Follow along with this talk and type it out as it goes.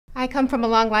I come from a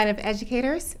long line of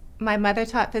educators. My mother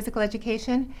taught physical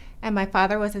education, and my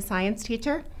father was a science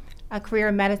teacher. A career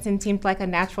in medicine seemed like a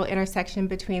natural intersection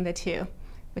between the two,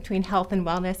 between health and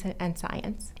wellness and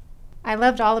science. I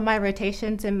loved all of my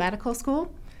rotations in medical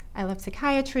school. I loved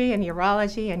psychiatry and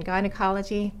urology and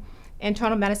gynecology.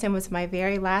 Internal medicine was my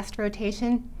very last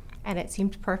rotation, and it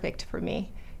seemed perfect for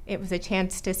me. It was a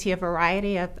chance to see a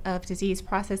variety of disease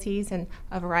processes and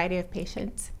a variety of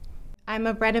patients. I'm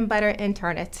a bread and butter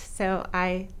internist, so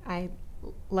I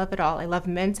love it all. I love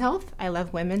men's health, I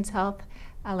love women's health.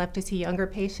 I love to see younger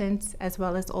patients as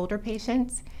well as older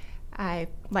patients. I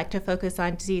like to focus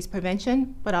on disease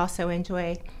prevention, but also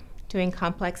enjoy doing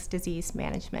complex disease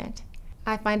management.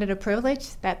 I find it a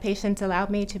privilege that patients allow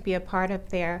me to be a part of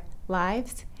their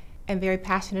lives. I'm very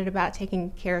passionate about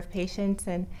taking care of patients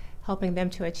and helping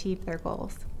them to achieve their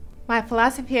goals. My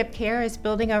philosophy of care is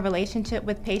building a relationship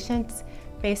with patients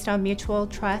based on mutual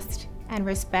trust and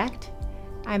respect.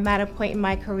 I'm at a point in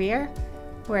my career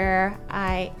where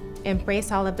I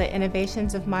embrace all of the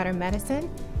innovations of modern medicine.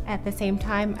 At the same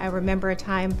time, I remember a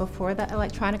time before the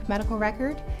electronic medical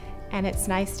record, and it's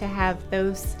nice to have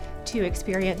those two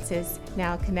experiences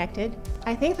now connected.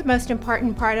 I think the most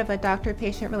important part of a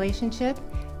doctor-patient relationship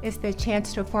is the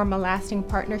chance to form a lasting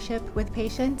partnership with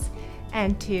patients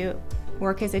and to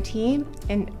work as a team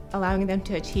in allowing them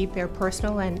to achieve their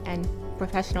personal and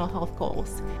professional health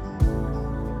goals.